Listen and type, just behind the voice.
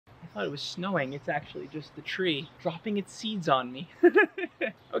thought it was snowing. It's actually just the tree dropping its seeds on me.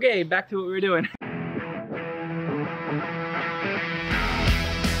 Okay, back to what we were doing.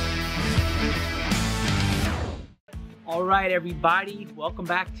 All right, everybody, welcome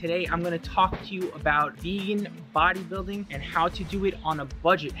back. Today I'm going to talk to you about vegan bodybuilding and how to do it on a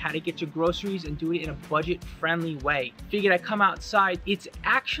budget, how to get your groceries and do it in a budget-friendly way. Figured I'd come outside. It's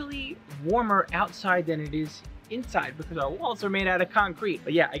actually warmer outside than it is inside because our walls are made out of concrete.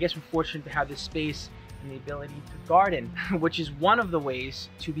 But yeah, I guess we're fortunate to have this space and the ability to garden, which is one of the ways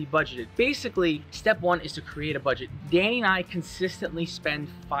to be budgeted. Basically, step one is to create a budget. Danny and I consistently spend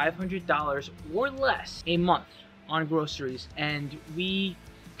 $500 or less a month on groceries, and we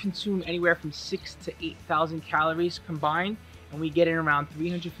consume anywhere from 6,000 to 8,000 calories combined, and we get in around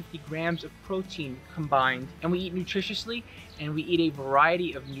 350 grams of protein combined, and we eat nutritiously, and we eat a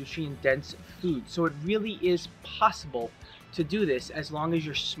variety of nutrient-dense foods. So it really is possible to do this as long as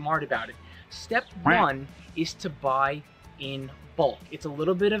you're smart about it. Step one is to buy in bulk. It's a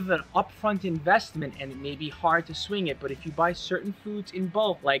little bit of an upfront investment and it may be hard to swing it, but if you buy certain foods in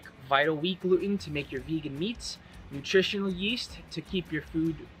bulk, like Vital Wheat gluten to make your vegan meats, nutritional yeast to keep your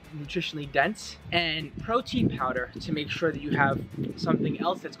food nutritionally dense, and protein powder to make sure that you have something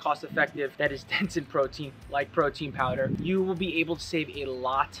else that's cost effective that is dense in protein, like protein powder, you will be able to save a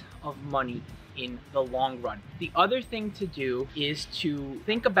lot of money in the long run. The other thing to do is to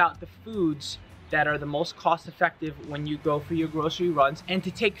think about the foods that are the most cost effective when you go for your grocery runs, and to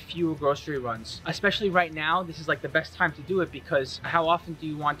take fewer grocery runs. Especially right now, this is like the best time to do it, because how often do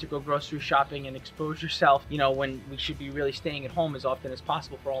you want to go grocery shopping and expose yourself, you know, when we should be really staying at home as often as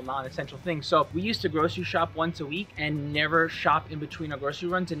possible for all non-essential things. So we used to grocery shop once a week and never shop in between our grocery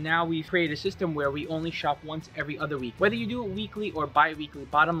runs, and now we've created a system where we only shop once every other week. Whether you do it weekly or bi-weekly,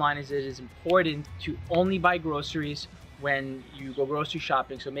 bottom line is it is important to only buy groceries when you go grocery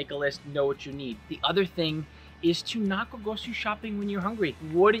shopping. So make a list, know what you need. The other thing is to not go grocery shopping when you're hungry.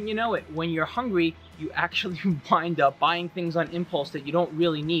 Wouldn't you know it, when you're hungry, you actually wind up buying things on impulse that you don't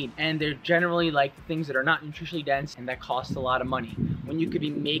really need. And they're generally like things that are not nutritionally dense and that cost a lot of money, when you could be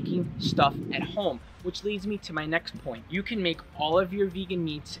making stuff at home. Which leads me to my next point. You can make all of your vegan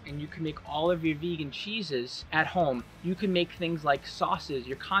meats and you can make all of your vegan cheeses at home. You can make things like sauces,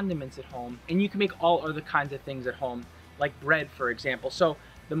 your condiments at home, and you can make all other kinds of things at home, like bread, for example. So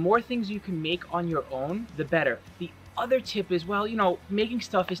the more things you can make on your own, the better. The other tip is, well, you know, making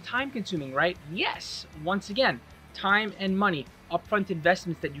stuff is time consuming, right? Yes, once again, time and money, upfront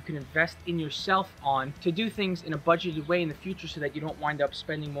investments that you can invest in yourself on to do things in a budgeted way in the future so that you don't wind up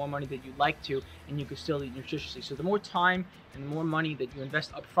spending more money that you'd like to, and you can still eat nutritiously. So the more time and the more money that you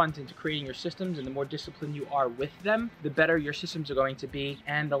invest upfront into creating your systems, and the more disciplined you are with them, the better your systems are going to be,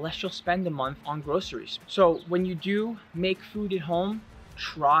 and the less you'll spend a month on groceries. So when you do make food at home,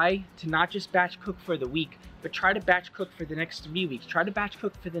 try to not just batch cook for the week, but try to batch cook for the next 3 weeks. Try to batch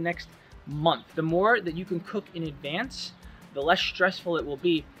cook for the next month. The more that you can cook in advance, the less stressful it will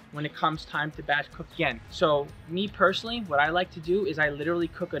be when it comes time to batch cook again. So me personally, what I like to do is I literally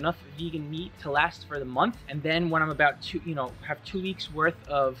cook enough vegan meat to last for the month, and then when I'm about to, have 2 weeks worth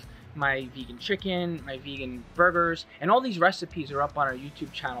of my vegan chicken, my vegan burgers, and all these recipes are up on our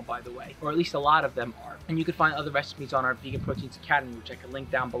YouTube channel, by the way, or at least a lot of them are. And you can find other recipes on our Vegan Proteins Academy, which I can link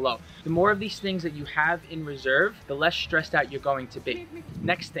down below. The more of these things that you have in reserve, the less stressed out you're going to be.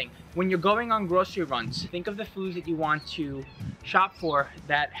 Next thing, when you're going on grocery runs, think of the foods that you want to shop for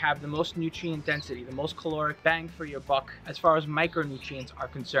that have the most nutrient density, the most caloric bang for your buck as far as micronutrients are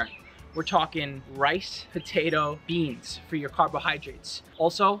concerned. We're talking rice, potato, beans for your carbohydrates.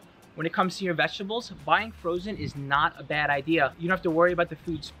 Also, when it comes to your vegetables, buying frozen is not a bad idea. You don't have to worry about the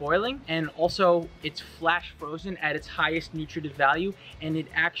food spoiling, and also it's flash frozen at its highest nutritive value, and it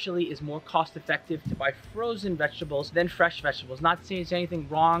actually is more cost effective to buy frozen vegetables than fresh vegetables. Not saying there's anything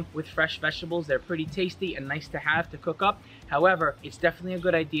wrong with fresh vegetables. They're pretty tasty and nice to have to cook up. However, it's definitely a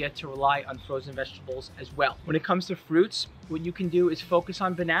good idea to rely on frozen vegetables as well. When it comes to fruits, what you can do is focus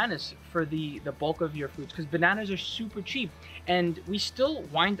on bananas for the bulk of your fruits, because bananas are super cheap, and we still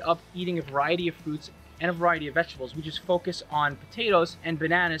wind up eating a variety of fruits and a variety of vegetables. We just focus on potatoes and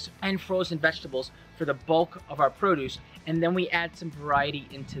bananas and frozen vegetables for the bulk of our produce, and then we add some variety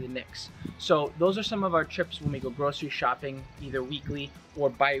into the mix. So those are some of our trips when we go grocery shopping, either weekly or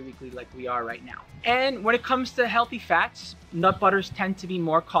bi-weekly like we are right now. And when it comes to healthy fats, nut butters tend to be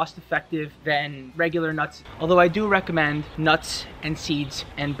more cost effective than regular nuts, although I do recommend nuts and seeds,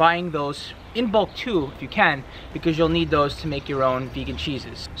 and buying those in bulk too if you can, because you'll need those to make your own vegan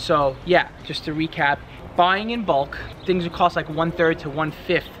cheeses. So yeah, just to recap, buying in bulk, things would cost like 1/3 to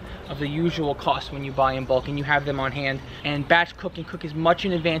 1/5 of the usual cost when you buy in bulk and you have them on hand. And batch cook and cook as much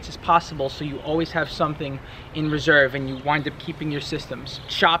in advance as possible so you always have something in reserve and you wind up keeping your systems.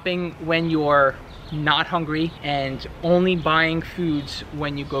 Shopping when you're not hungry and only buying foods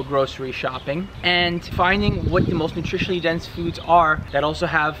when you go grocery shopping, and finding what the most nutritionally dense foods are that also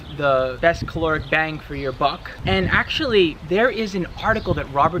have the best caloric bang for your buck. And actually there is an article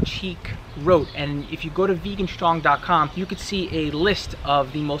that Robert Cheek wrote, and if you go to veganstrong.com you could see a list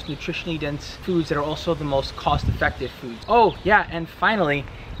of the most nutritionally dense foods that are also the most cost-effective foods. Oh yeah, and finally,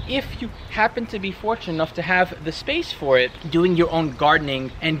 if you happen to be fortunate enough to have the space for it, doing your own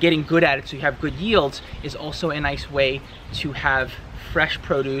gardening and getting good at it so you have good yields is also a nice way to have fresh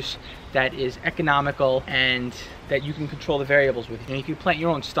produce that is economical and that you can control the variables with. You know, you can plant your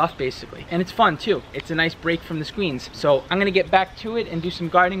own stuff basically. And it's fun too. It's a nice break from the screens. So I'm gonna get back to it and do some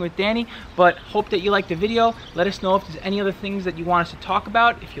gardening with Danny, but hope that you liked the video. Let us know if there's any other things that you want us to talk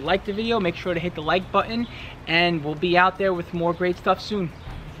about. If you liked the video, make sure to hit the like button, and we'll be out there with more great stuff soon.